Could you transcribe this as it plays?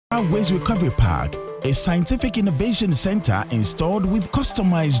Ghana Waste Recovery Park, a scientific innovation center installed with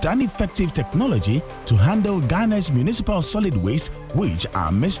customized and effective technology to handle Ghana's municipal solid waste which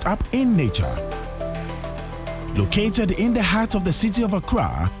are mixed up in nature. Located in the heart of the city of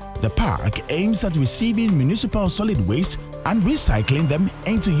Accra, the park aims at receiving municipal solid waste and recycling them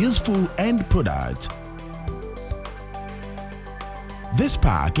into useful end products. This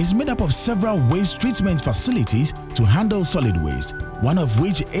park is made up of several waste treatment facilities to handle solid waste, one of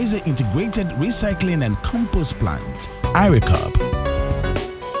which is the integrated recycling and compost plant, Irecop.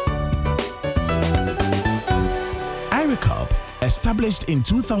 Irecop, established in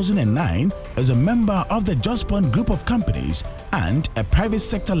 2009 as a member of the JOSPONG group of companies and a private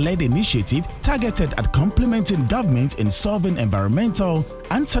sector-led initiative targeted at complementing government in solving environmental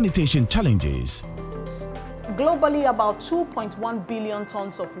and sanitation challenges. Globally, about 2.1 billion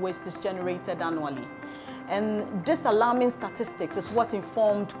tons of waste is generated annually. And this alarming statistics is what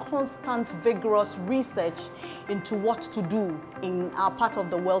informed constant, vigorous research into what to do in our part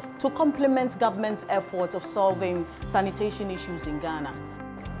of the world to complement government's efforts of solving sanitation issues in Ghana.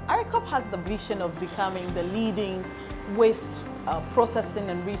 Irecop has the vision of becoming the leading waste processing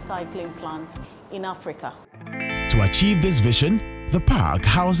and recycling plant in Africa. To achieve this vision, the park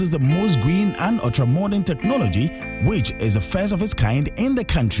houses the most green and ultra-modern technology, which is the first of its kind in the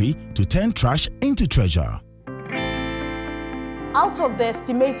country to turn trash into treasure. Out of the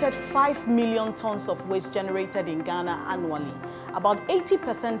estimated 5 million tons of waste generated in Ghana annually, about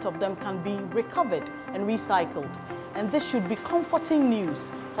 80% of them can be recovered and recycled. And this should be comforting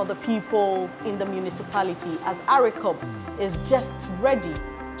news for the people in the municipality, as Irecop is just ready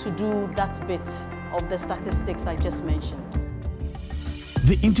to do that bit of the statistics I just mentioned.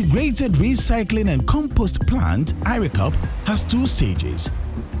 The integrated recycling and compost plant, Irecop, has two stages: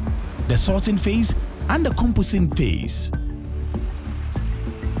 the sorting phase and the composting phase.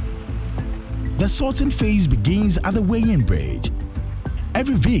 The sorting phase begins at the weighing bridge.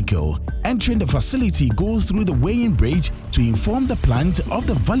 Every vehicle entering the facility goes through the weighing bridge to inform the plant of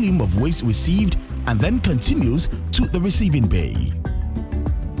the volume of waste received and then continues to the receiving bay.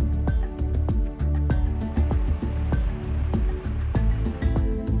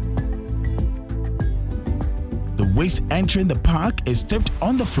 The waste entering the park is tipped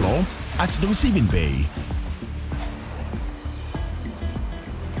on the floor at the receiving bay.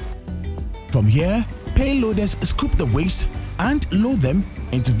 From here, payloaders scoop the waste and load them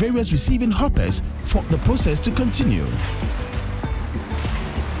into various receiving hoppers for the process to continue.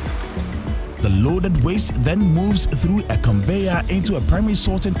 The loaded waste then moves through a conveyor into a primary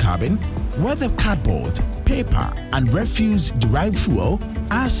sorting cabin where the cardboard, paper and refuse-derived fuel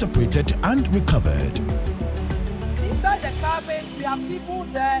are separated and recovered. Inside the cabin, we have people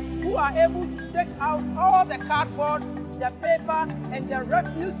there who are able to take out all the cardboard, the paper and the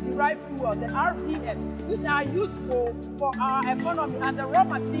refuse-derived fuel, the RPF, which are useful for our economy and the raw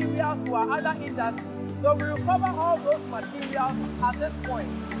materials for our other industries. So we recover all those materials at this point.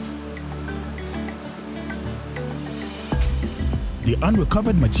 The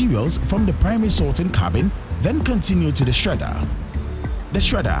unrecovered materials from the primary sorting cabin then continue to the shredder. The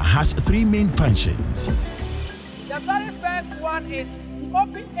shredder has three main functions. The very first one is to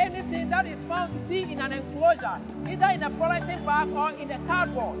open anything that is found to be in an enclosure, either in a polythene bag or in a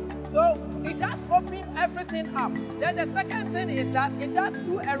cardboard. So it does open everything up. Then the second thing is that it does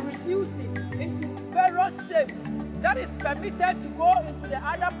do a reducing into various shapes that is permitted to go into the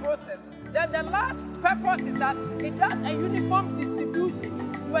other process. Then the last purpose is that it does a uniform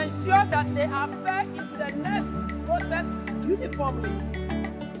distribution to ensure that they are fed into the next process uniformly.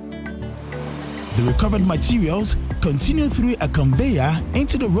 The recovered materials continue through a conveyor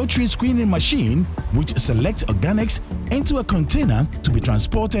into the rotary screening machine, which selects organics into a container to be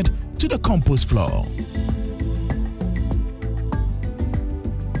transported to the compost floor.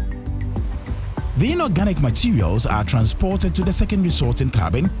 The inorganic materials are transported to the secondary sorting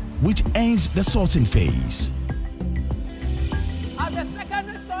cabin, which ends the sorting phase. At the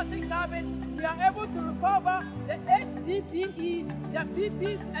secondary sorting cabin, we are able to recover the HDPE, the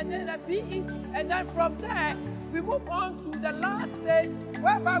PPs, and then the PE, and then from there, we move on to the last stage,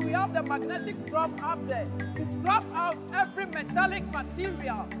 whereby we have the magnetic drop up there to drop out every metallic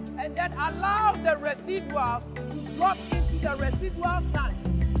material and then allow the residuals to drop into the residual tank.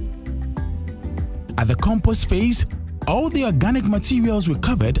 At the compost phase, all the organic materials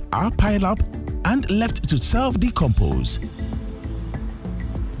recovered are piled up and left to self-decompose.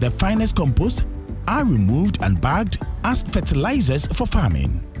 The finest compost are removed and bagged as fertilizers for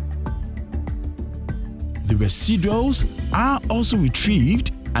farming. The residuals are also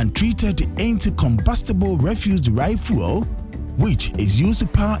retrieved and treated into combustible refuse-derived fuel, which is used to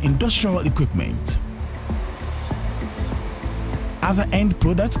power industrial equipment. Other end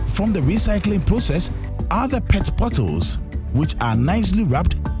products from the recycling process are the PET bottles, which are nicely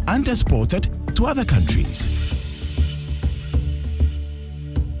wrapped and exported to other countries.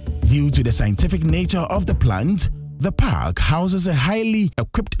 Due to the scientific nature of the plant, the park houses a highly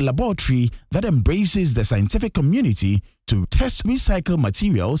equipped laboratory that embraces the scientific community to test recycled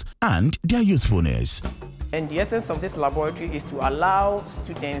materials and their usefulness. And the essence of this laboratory is to allow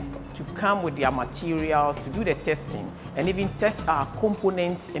students to come with their materials, to do the testing, and even test our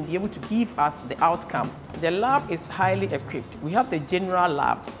components and be able to give us the outcome. The lab is highly equipped. We have the general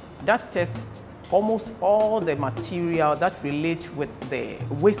lab that tests almost all the material that relates with the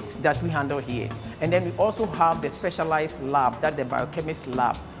waste that we handle here. And then we also have the specialized lab, that's the biochemist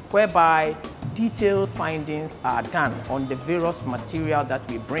lab, whereby detailed findings are done on the various material that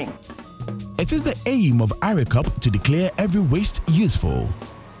we bring. It is the aim of Irecop to declare every waste useful.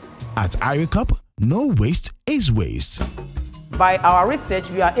 At Irecop, no waste is waste. By our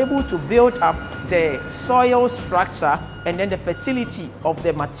research, we are able to build up the soil structure and then the fertility of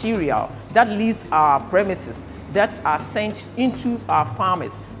the material that leaves our premises that are sent into our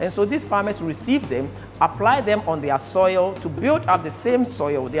farmers. And so these farmers receive them, apply them on their soil to build up the same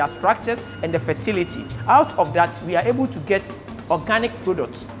soil, their structures and the fertility. Out of that, we are able to get organic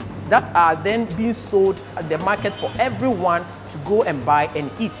products that are then being sold at the market for everyone to go and buy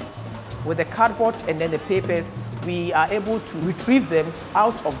and eat. With the cardboard and then the papers, we are able to retrieve them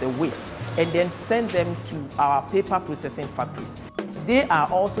out of the waste and then send them to our paper processing factories. They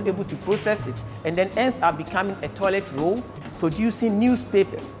are also able to process it and then ends up becoming a toilet roll, producing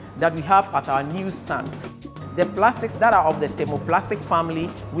newspapers that we have at our newsstands. The plastics that are of the thermoplastic family,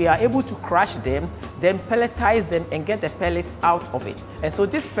 we are able to crush them, then pelletize them and get the pellets out of it. And so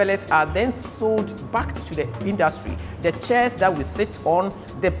these pellets are then sold back to the industry. The chairs that we sit on,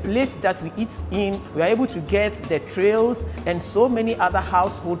 the plates that we eat in, we are able to get the trays and so many other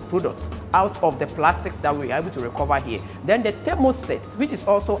household products out of the plastics that we are able to recover here. Then the thermosets, which is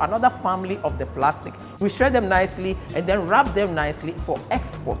also another family of the plastic. We shred them nicely and then wrap them nicely for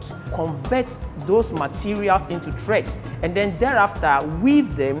export. Convert those materials into thread and then thereafter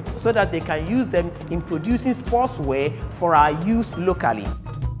weave them so that they can use them in producing sportswear for our use locally.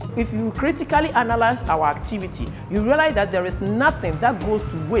 If you critically analyze our activity, you realize that there is nothing that goes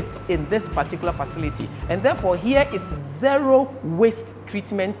to waste in this particular facility, and therefore here is zero waste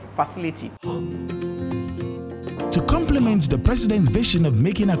treatment facility. To complement the President's vision of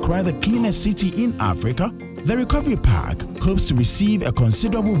making Accra the cleanest city in Africa, the Recovery Park hopes to receive a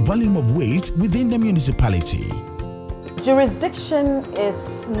considerable volume of waste within the municipality. Jurisdiction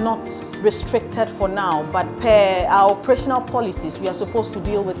is not restricted for now, but per our operational policies, we are supposed to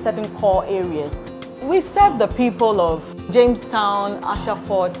deal with certain core areas. We serve the people of Jamestown,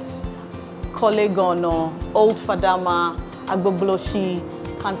 Ashafort, Kolegono, Old Fadama, Agbogloshi,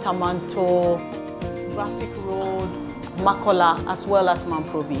 Kantamanto, Graphic Road, Makola, as well as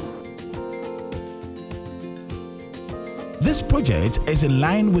Mamprobi. This project is in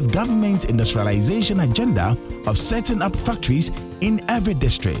line with government's industrialization agenda of setting up factories in every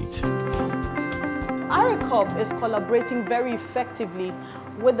district. Irecop is collaborating very effectively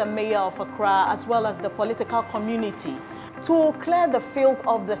with the Mayor of Accra as well as the political community to clear the field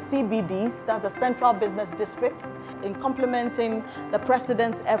of the CBDs, that's the Central Business Districts, in complementing the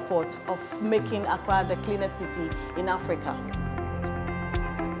President's effort of making Accra the cleanest city in Africa.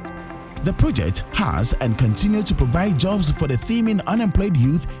 The project has and continues to provide jobs for the teeming unemployed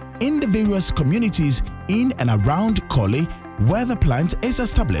youth in the various communities in and around Korle, where the plant is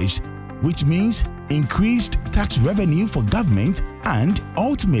established, which means increased tax revenue for government and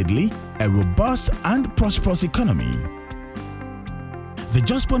ultimately a robust and prosperous economy. The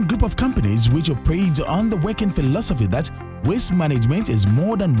JOSPONG group of companies, which operates on the working philosophy that waste management is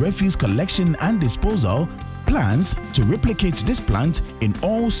more than refuse collection and disposal, plans to replicate this plant in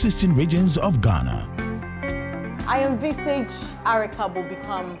all 16 regions of Ghana. I envisage Irecop will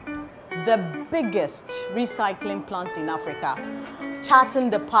become the biggest recycling plant in Africa, charting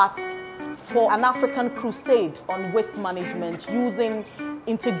the path for an African crusade on waste management using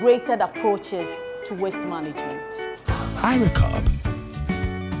integrated approaches to waste management. Irecop,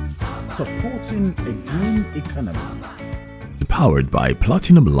 supporting a green economy. Powered by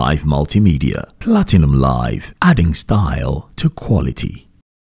Platinum Live Multimedia. Platinum Live, adding style to quality.